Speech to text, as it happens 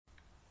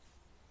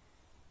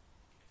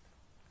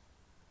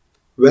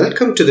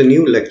Welcome to the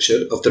new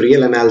lecture of the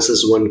Real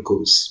Analysis 1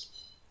 course.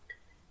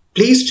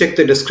 Please check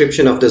the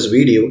description of this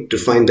video to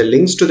find the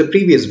links to the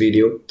previous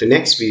video, the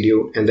next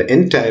video, and the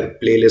entire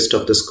playlist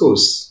of this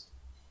course.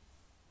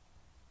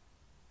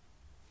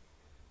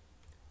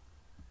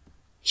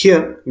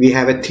 Here we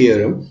have a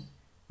theorem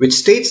which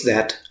states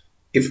that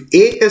if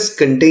A is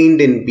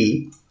contained in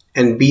B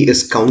and B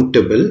is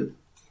countable,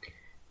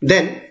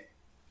 then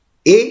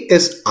A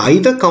is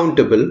either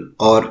countable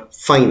or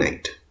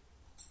finite.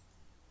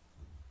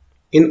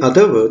 In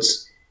other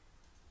words,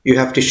 you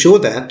have to show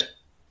that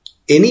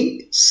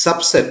any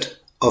subset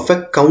of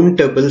a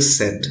countable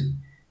set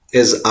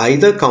is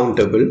either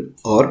countable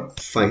or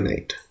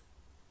finite.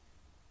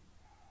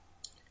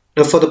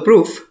 Now for the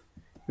proof,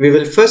 we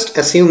will first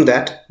assume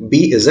that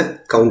B is a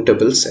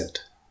countable set.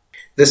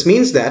 This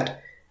means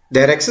that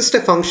there exists a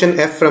function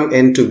f from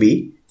n to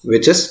b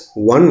which is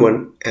 1,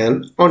 1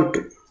 and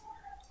onto.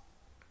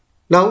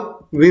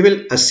 Now we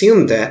will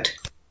assume that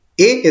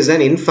A is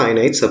an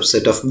infinite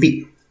subset of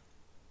B.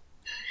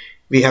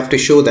 We have to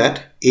show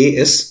that A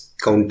is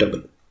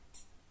countable.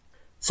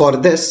 For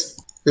this,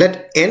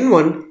 let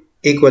n1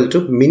 equal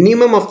to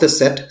minimum of the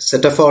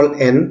set of all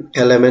n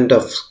element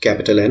of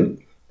capital N,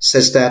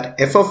 such that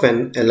f of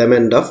n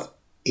element of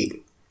A.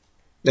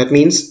 That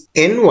means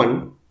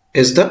n1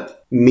 is the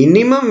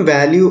minimum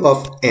value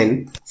of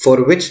n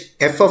for which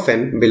f of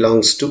n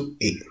belongs to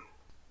A.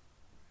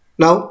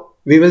 Now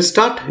we will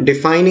start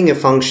defining a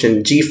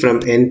function g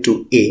from n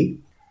to A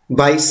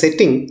by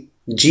setting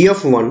g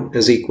of 1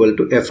 is equal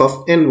to f of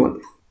n1,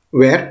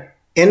 where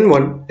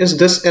n1 is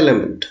this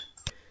element.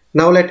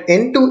 Now let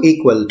n2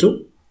 equal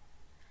to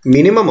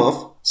minimum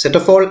of set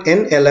of all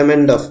n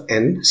element of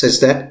n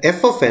such that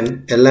f of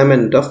n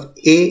element of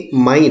A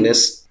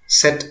minus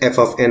set f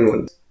of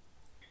n1.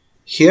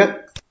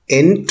 Here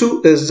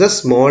n2 is the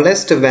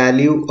smallest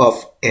value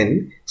of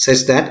n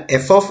such that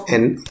f of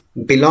n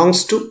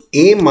belongs to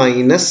A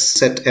minus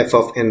set f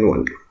of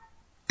n1.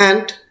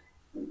 And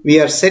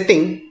we are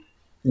setting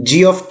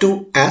g of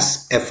 2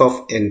 as f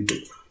of n2.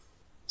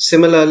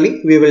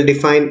 Similarly, we will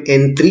define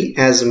n3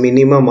 as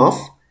minimum of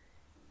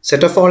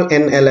set of all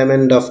n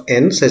element of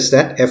n such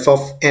that f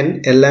of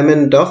n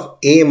element of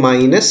A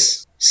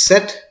minus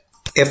set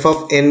f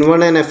of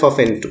n1 and f of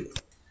n2.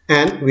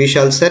 And we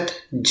shall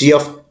set g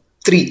of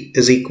 3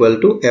 is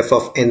equal to f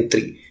of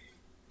n3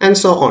 and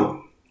so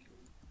on.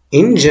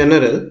 In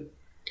general,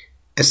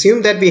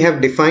 assume that we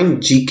have defined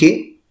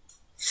gk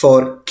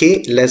for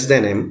k less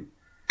than m,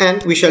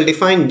 and we shall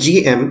define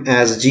gm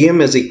as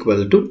gm is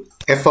equal to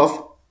f of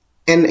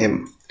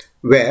nm,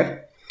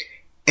 where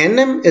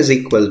nm is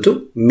equal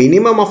to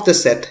minimum of the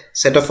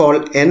set of all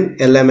n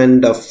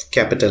element of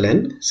capital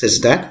N such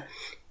that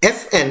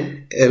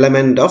fn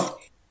element of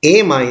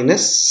A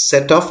minus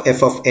set of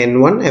f of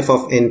n1, f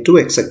of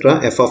n2,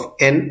 etc. f of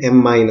nm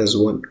minus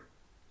 1.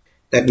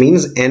 That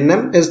means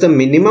nm is the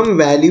minimum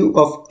value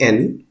of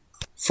n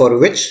for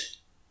which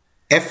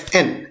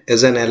fn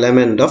is an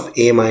element of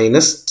A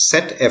minus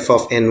set f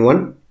of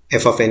n1,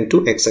 f of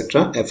n2,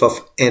 etc. f of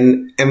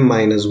nm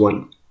minus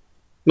 1.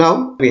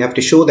 Now we have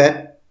to show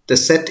that the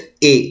set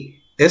A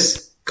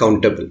is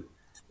countable.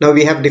 Now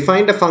we have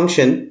defined a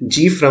function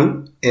g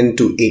from n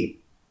to A.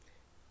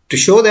 To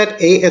show that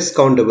A is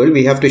countable,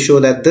 we have to show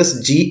that this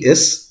g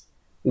is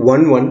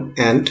 1, 1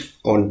 and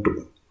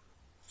onto.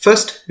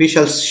 First, we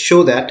shall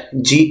show that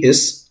g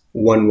is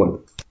 1, 1.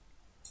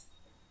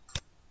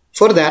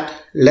 For that,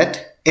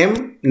 let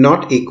m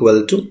not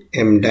equal to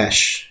m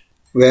dash,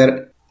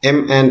 where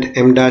m and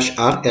m dash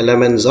are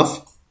elements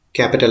of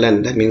capital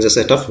N, that means a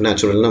set of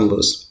natural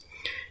numbers.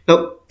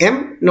 Now,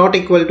 m not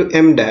equal to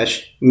m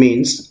dash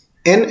means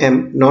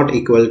nm not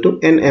equal to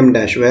nm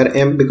dash, where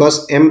m,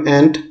 because m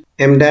and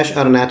m dash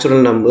are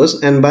natural numbers,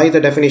 and by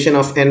the definition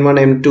of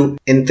n1, n2,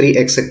 n3,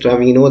 etc.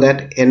 we know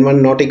that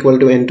n1 not equal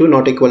to n2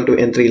 not equal to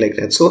n3 like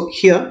that. So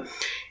here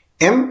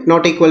m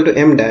not equal to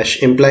m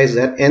dash implies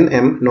that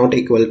nm not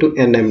equal to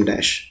nm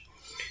dash.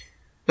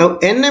 Now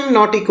nm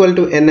not equal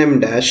to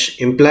nm dash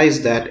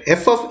implies that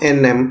f of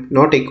nm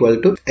not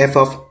equal to f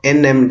of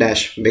nm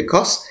dash,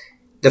 because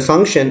the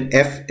function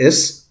f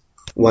is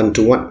 1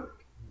 to 1.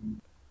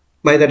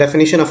 By the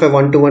definition of a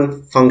 1 to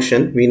 1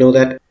 function, we know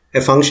that a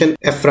function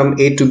f from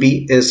A to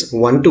B is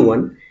 1 to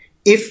 1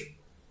 if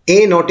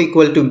A not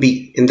equal to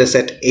B in the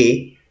set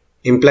A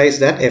implies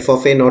that f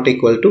of A not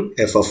equal to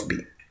f of B.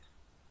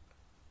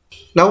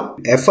 Now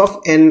f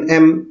of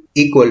nm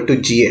equal to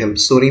gm.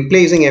 So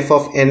replacing f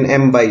of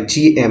nm by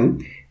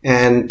gm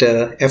and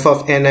f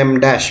of nm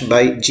dash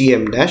by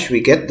gm dash,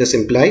 we get this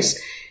implies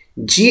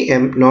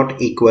gm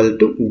not equal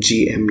to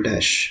gm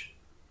dash.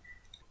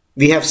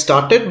 We have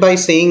started by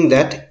saying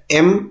that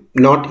m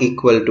not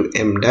equal to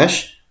m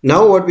dash.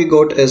 Now what we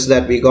got is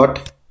that we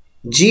got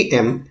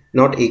gm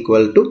not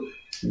equal to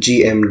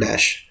gm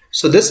dash.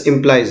 So this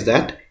implies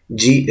that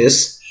g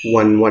is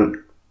 1,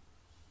 1.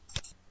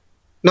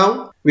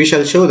 Now we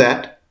shall show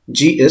that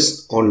g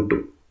is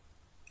onto.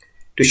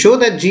 To show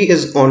that g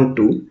is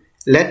onto,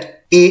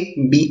 let A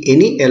be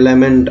any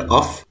element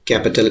of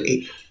capital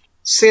A.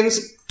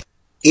 Since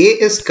A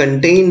is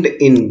contained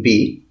in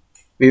B,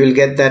 we will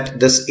get that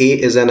this A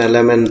is an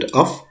element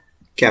of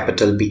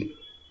capital B.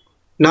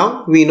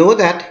 Now we know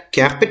that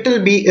capital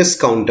B is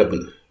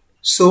countable.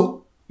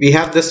 So we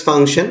have this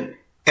function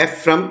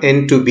f from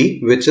n to b,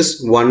 which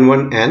is 1,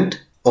 1 and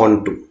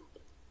onto.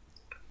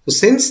 So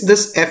since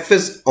this f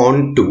is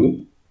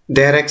onto,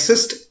 there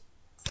exists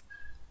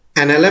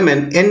an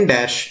element n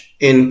dash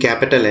in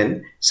capital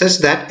N such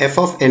that f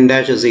of n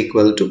dash is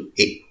equal to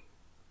A.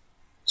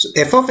 So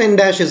f of n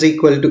dash is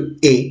equal to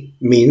A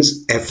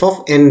means f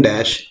of n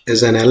dash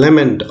is an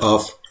element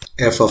of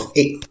f of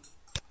A.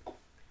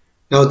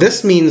 Now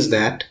this means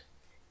that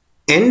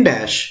n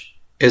dash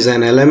is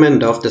an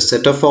element of the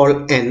set of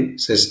all n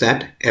such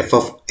that f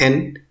of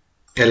n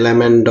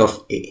element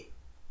of A.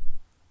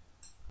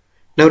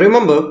 Now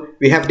remember,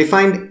 we have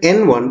defined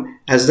n1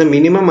 as the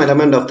minimum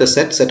element of the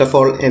set of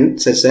all n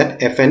such that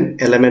fn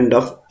element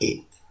of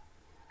A,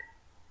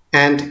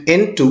 and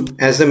n2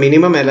 as the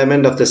minimum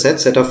element of the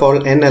set of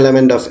all n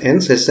element of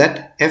n such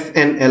that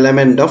fn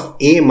element of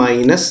A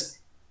minus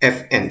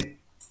fn.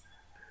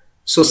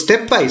 So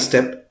step by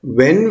step,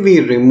 when we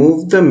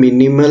remove the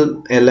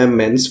minimal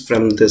elements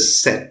from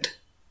this set,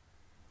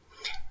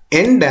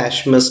 n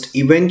dash must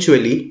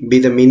eventually be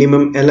the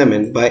minimum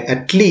element by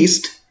at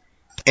least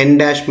n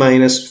dash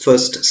minus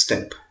first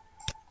step.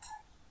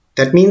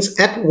 That means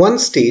at one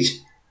stage,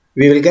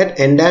 we will get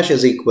n dash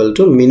is equal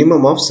to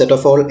minimum of set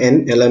of all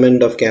n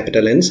element of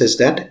capital N such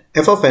that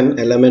f of n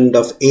element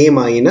of A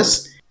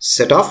minus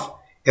set of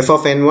f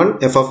of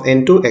n1, f of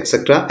n2,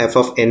 etc. f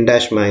of n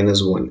dash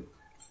minus 1.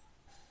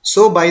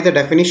 So by the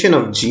definition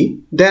of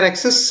G, there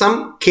exists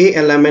some k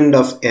element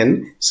of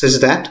n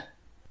such that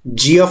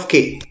G of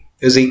k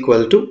is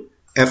equal to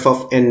f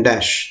of n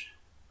dash.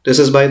 This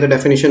is by the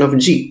definition of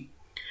G.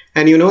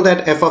 And you know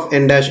that f of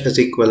n dash is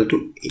equal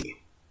to A.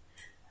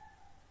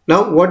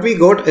 Now what we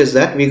got is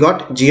that we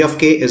got G of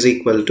k is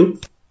equal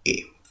to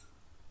A.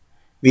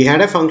 We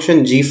had a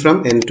function G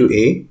from n to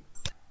A.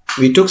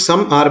 We took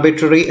some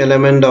arbitrary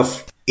element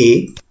of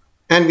A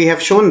and we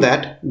have shown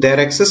that there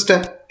exists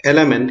an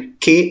element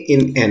k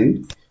in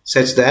n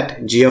such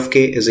that G of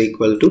k is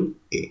equal to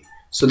A.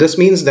 So this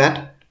means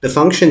that the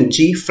function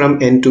G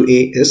from n to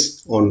A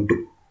is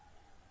onto.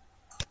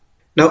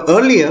 Now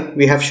earlier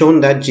we have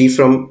shown that G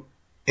from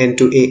n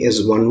to A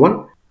is 1,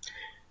 1.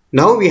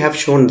 Now we have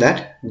shown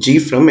that G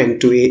from n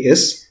to A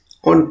is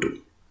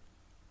onto.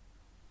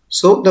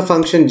 So the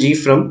function G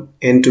from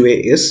n to A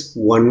is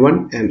 1,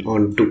 1 and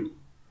onto.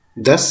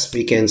 Thus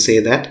we can say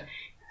that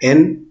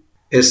n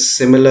is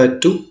similar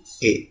to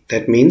A.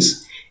 That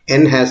means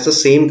n has the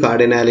same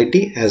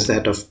cardinality as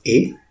that of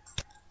A,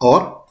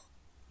 or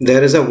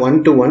there is a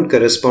one-to-one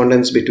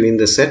correspondence between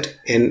the set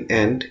n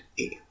and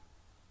A.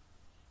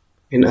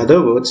 In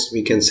other words,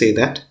 we can say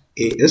that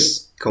A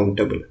is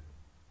countable.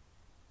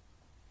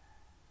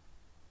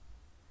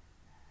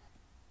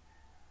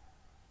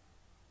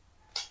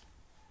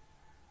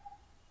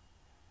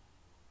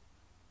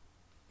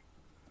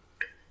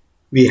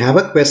 We have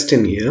a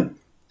question here.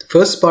 The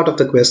first part of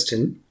the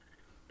question,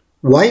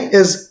 why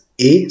is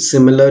A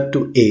similar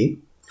to A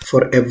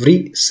for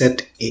every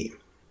set A?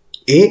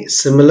 A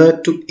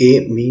similar to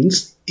A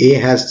means A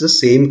has the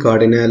same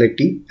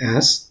cardinality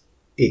as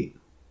A.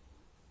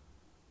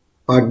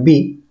 Part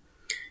B,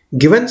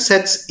 given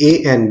sets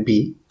A and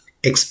B,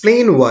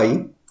 explain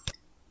why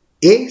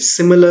A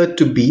similar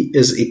to B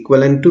is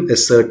equivalent to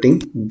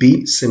asserting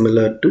B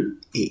similar to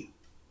A.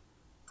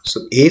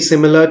 So A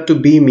similar to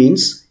B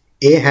means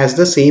A has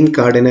the same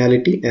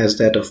cardinality as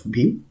that of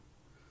B.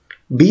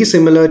 B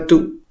similar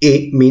to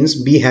A means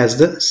B has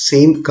the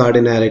same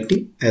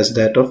cardinality as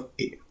that of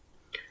A.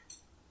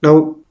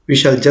 Now we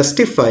shall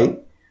justify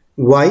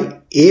why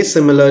A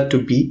similar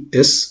to B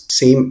is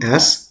same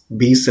as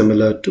B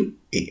similar to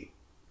A.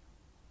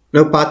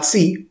 Now part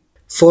C,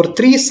 for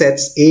three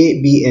sets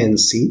A, B and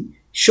C,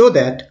 show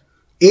that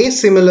A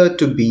similar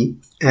to B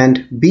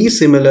and B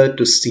similar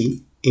to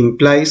C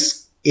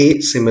implies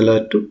A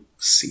similar to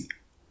C.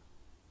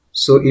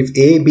 So if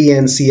A, B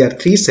and C are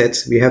three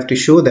sets, we have to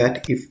show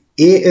that if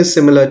A is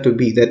similar to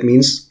B, that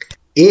means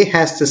A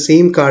has the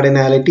same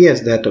cardinality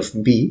as that of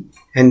B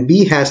and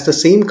B has the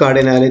same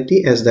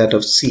cardinality as that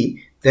of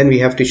C, then we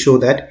have to show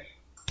that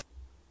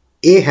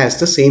A has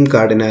the same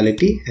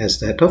cardinality as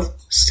that of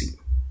C.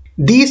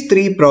 These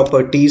three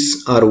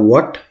properties are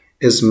what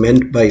is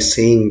meant by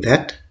saying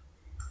that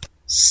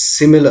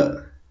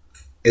similar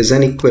is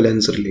an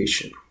equivalence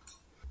relation.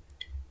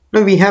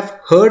 Now we have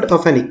heard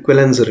of an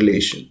equivalence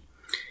relation.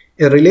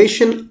 A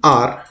relation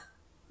R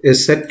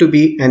is said to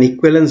be an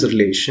equivalence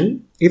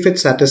relation if it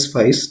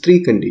satisfies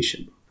three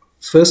conditions.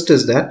 First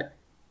is that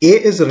A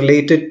is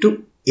related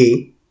to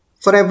A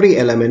for every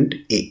element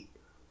A.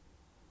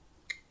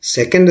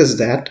 Second is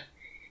that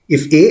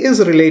if A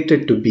is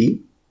related to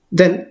B,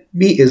 then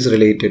B is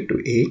related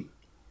to A.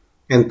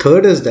 And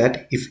third is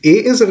that if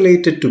A is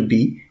related to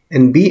B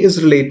and B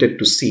is related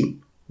to C,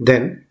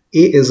 then A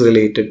is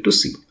related to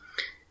C.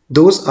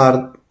 Those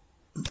are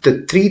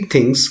the three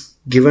things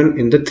given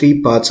in the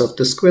three parts of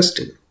this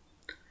question.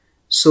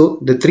 So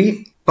the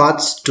three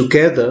parts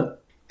together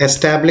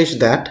establish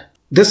that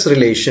this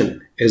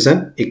relation is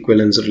an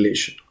equivalence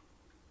relation.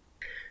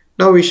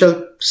 Now we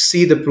shall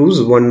see the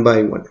proofs one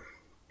by one.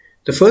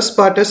 The first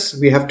part is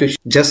we have to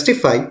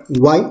justify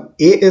why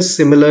A is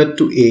similar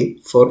to A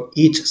for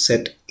each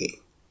set A.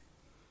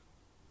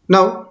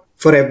 Now,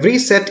 for every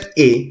set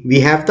A,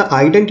 we have the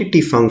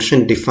identity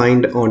function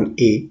defined on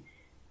A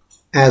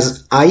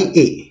as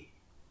IA.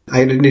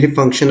 Identity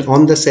function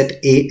on the set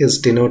A is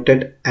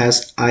denoted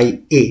as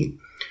IA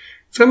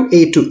from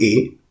A to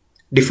A,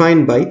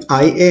 defined by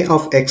IA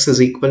of x is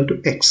equal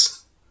to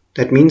x.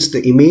 That means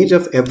the image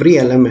of every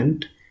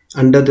element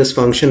under this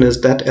function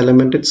is that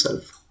element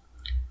itself.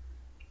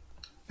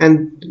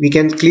 And we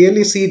can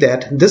clearly see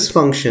that this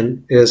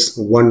function is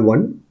 1,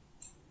 1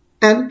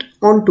 and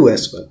onto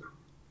as well.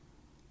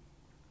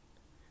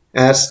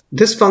 As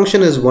this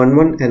function is 1,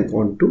 1 and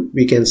onto,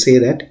 we can say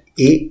that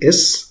A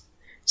is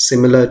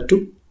similar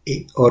to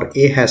A, or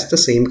A has the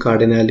same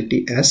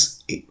cardinality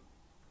as A.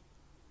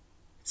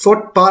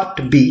 For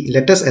part B,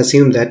 let us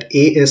assume that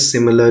A is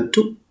similar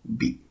to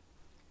B.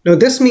 Now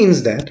this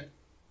means that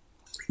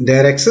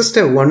there exists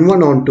a 1,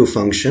 1 onto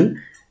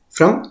function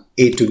from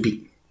A to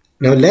B.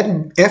 Now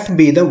let f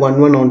be the 1,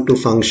 1 onto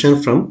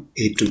function from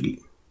A to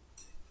B.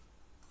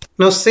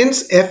 Now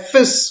since f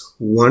is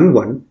 1,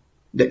 1,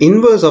 the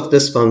inverse of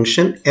this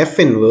function f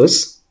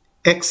inverse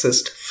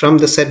exists from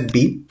the set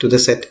B to the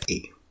set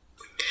A.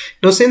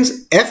 Now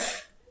since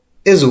f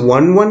is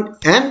 1, 1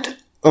 and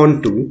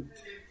onto,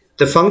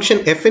 the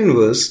function f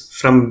inverse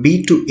from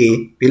B to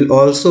A will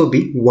also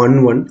be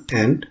 1, 1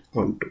 and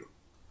onto.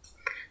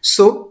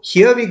 So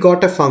here we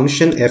got a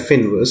function f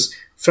inverse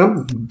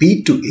from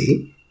B to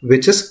A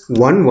which is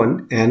 1,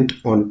 1 and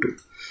onto.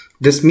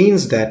 This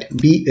means that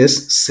B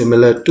is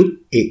similar to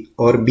A,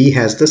 or B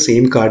has the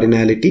same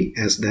cardinality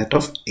as that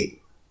of A.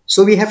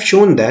 So we have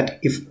shown that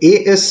if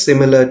A is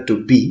similar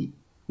to B,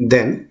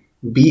 then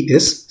B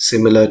is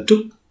similar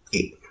to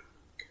A.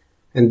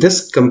 And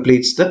this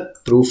completes the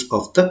proof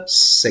of the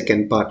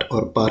second part,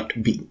 or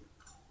part B.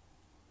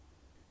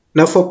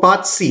 Now for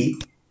part C,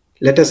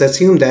 let us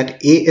assume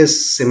that A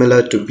is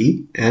similar to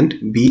B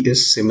and B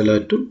is similar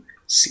to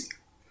C.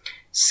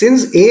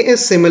 Since A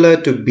is similar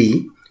to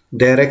B,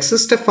 there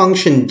exists a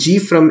function g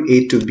from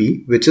A to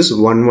B which is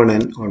 1, 1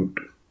 and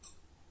onto.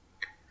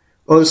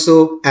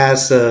 Also,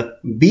 as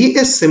B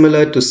is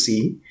similar to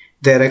C,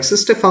 there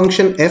exists a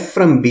function f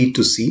from B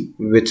to C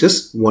which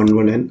is 1,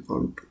 1 and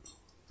onto.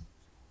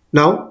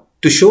 Now,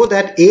 to show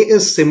that A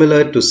is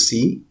similar to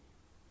C,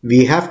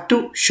 we have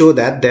to show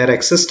that there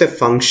exists a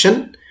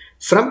function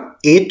from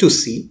A to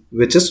C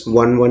which is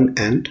 1, 1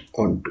 and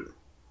onto.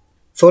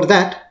 For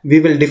that, we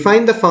will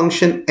define the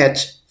function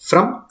h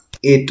from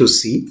A to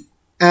C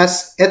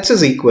as h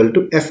is equal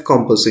to f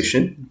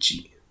composition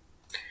g.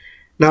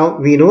 Now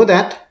we know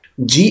that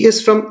g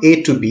is from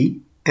A to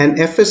B and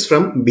f is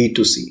from B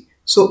to C.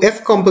 So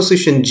f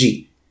composition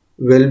g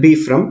will be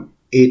from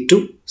A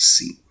to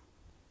C.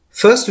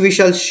 First we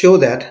shall show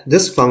that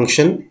this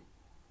function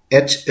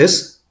h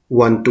is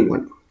 1 to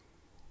 1.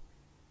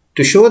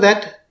 To show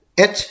that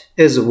h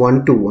is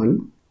 1 to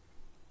 1,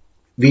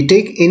 we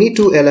take any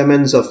two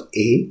elements of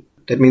A.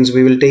 That means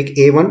we will take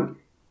A1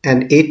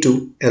 and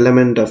A2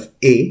 element of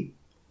A,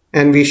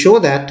 and we show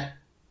that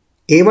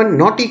A1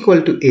 not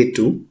equal to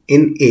A2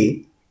 in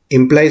A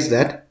implies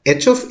that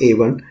h of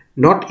A1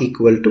 not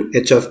equal to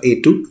h of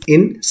A2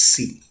 in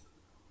C.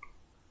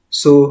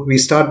 So we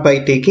start by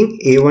taking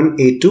A1,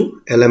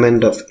 A2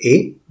 element of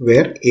A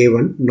where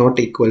A1 not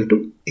equal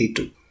to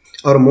A2.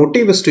 Our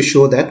motive is to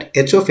show that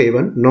h of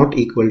A1 not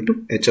equal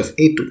to h of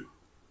A2.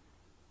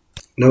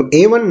 Now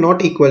A1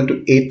 not equal to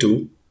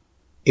A2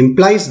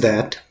 implies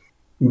that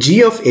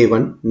g of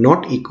A1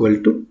 not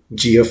equal to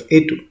g of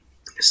A2,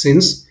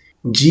 since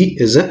g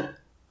is a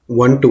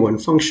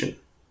 1-to-1 function.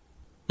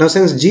 Now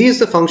since g is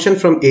the function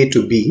from A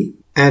to B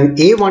and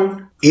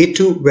A1,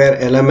 A2 were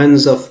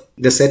elements of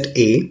the set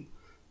A,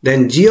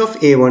 then g of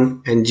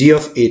A1 and g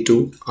of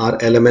A2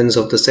 are elements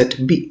of the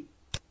set B.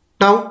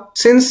 Now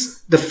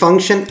since the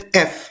function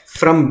f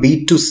from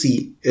B to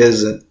C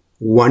is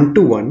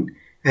 1-to-1,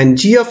 and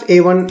g of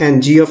A1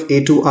 and g of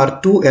A2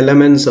 are two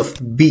elements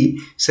of B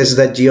such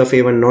that g of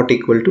A1 not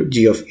equal to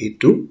g of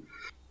A2,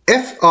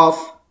 f of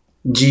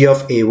g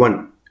of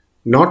A1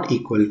 not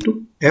equal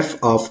to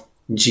f of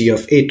g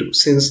of A2,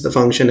 since the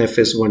function f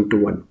is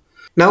 1-to-1.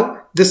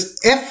 Now this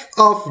f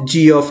of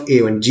g of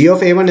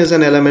A1 is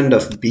an element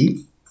of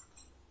B,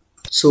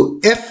 so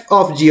f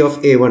of g of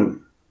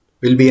A1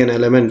 will be an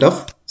element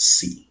of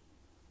C.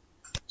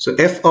 So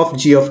f of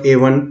g of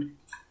A1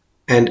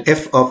 and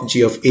f of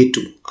g of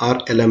A2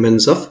 are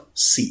elements of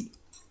C.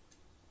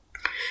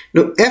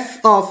 Now f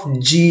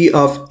of g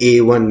of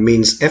A1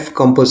 means f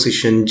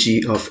composition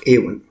g of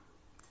A1,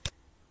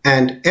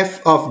 and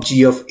f of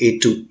g of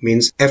A2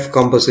 means f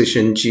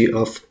composition g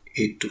of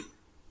A2.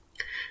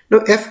 Now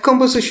f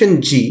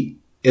composition g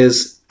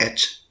is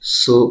h,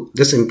 so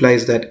this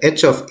implies that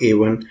h of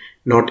A1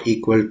 not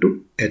equal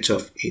to h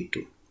of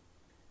A2.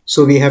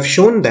 So we have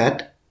shown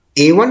that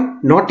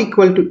A1 not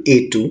equal to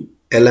A2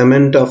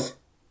 element of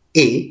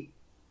A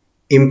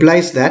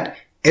implies that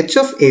h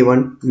of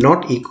a1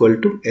 not equal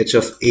to h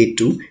of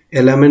a2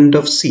 element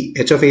of C.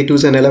 H of a2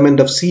 is an element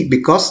of C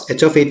because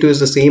h of a2 is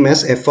the same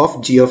as f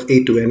of g of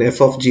a2, and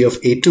f of g of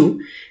a2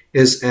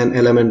 is an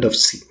element of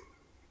C.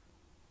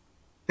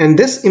 And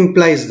this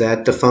implies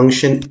that the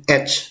function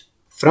h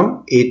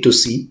from a to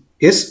c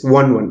is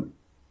 1, 1.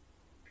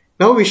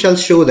 Now we shall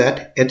show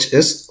that h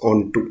is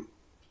onto.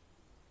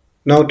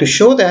 Now to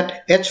show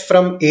that h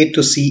from a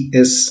to c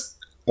is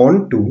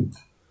onto,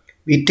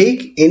 we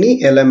take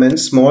any element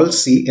small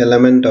c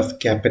element of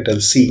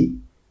capital C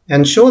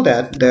and show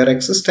that there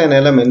exists an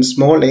element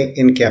small a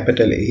in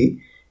capital A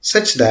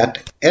such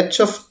that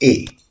h of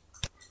a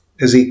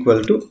is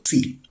equal to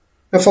c.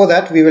 Now for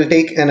that we will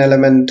take an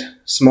element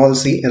small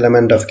c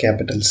element of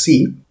capital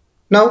C.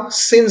 Now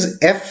since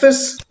f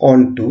is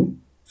onto,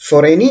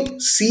 for any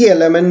c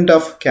element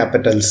of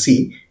capital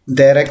C,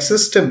 there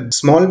exists a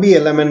small b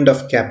element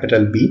of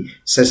capital B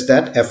such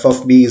that f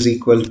of b is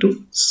equal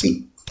to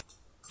c.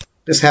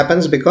 This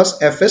happens because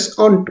f is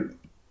onto.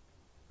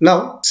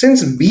 Now,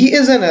 since b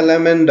is an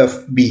element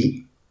of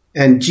B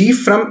and g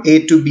from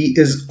a to b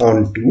is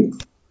onto,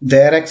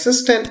 there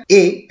exists an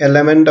a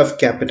element of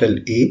capital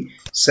A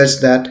such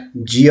that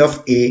g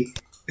of a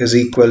is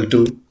equal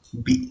to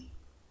b.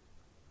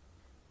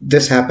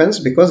 This happens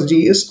because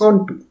g is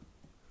onto.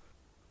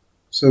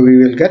 So we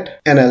will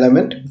get an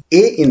element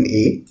a in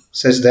A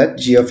such that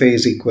g of a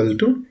is equal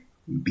to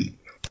b.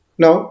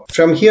 Now,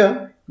 from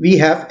here, we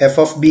have f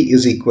of b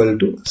is equal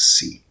to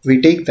c.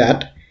 We take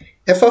that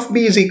f of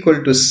b is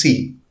equal to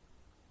c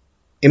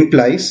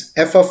implies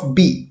f of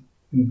b.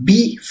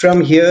 B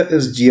from here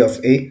is g of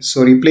a.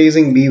 So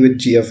replacing b with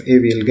g of a,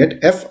 we will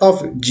get f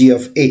of g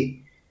of a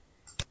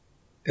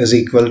is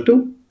equal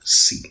to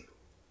c.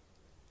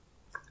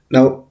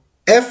 Now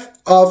f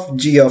of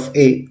g of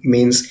a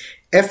means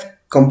f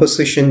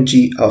composition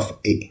g of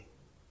a.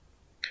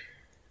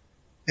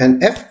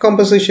 And f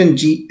composition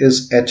g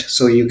is h.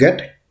 So you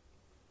get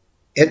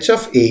h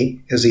of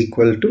a is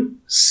equal to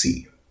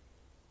c.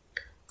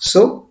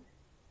 So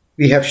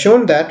we have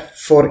shown that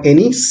for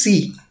any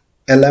c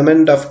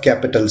element of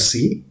capital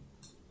C,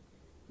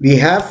 we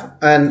have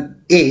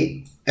an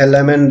a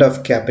element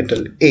of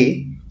capital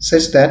A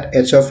such that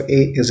h of a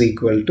is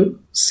equal to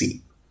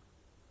c.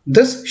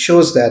 This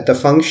shows that the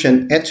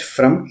function h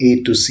from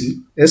a to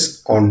c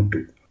is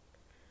onto.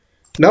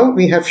 Now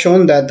we have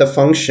shown that the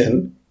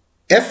function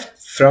f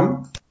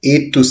from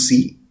a to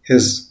c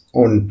is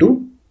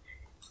onto.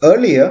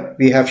 Earlier,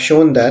 we have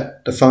shown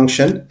that the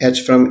function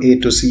h from a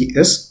to c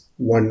is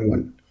 1,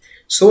 1.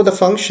 So the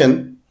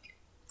function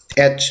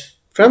h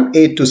from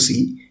a to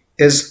c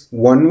is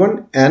 1,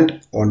 1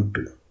 and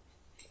onto.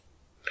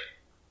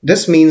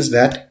 This means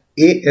that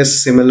a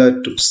is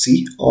similar to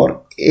c,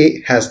 or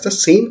a has the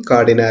same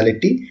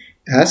cardinality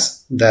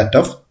as that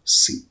of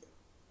c,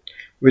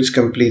 which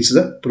completes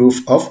the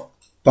proof of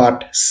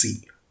part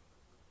C.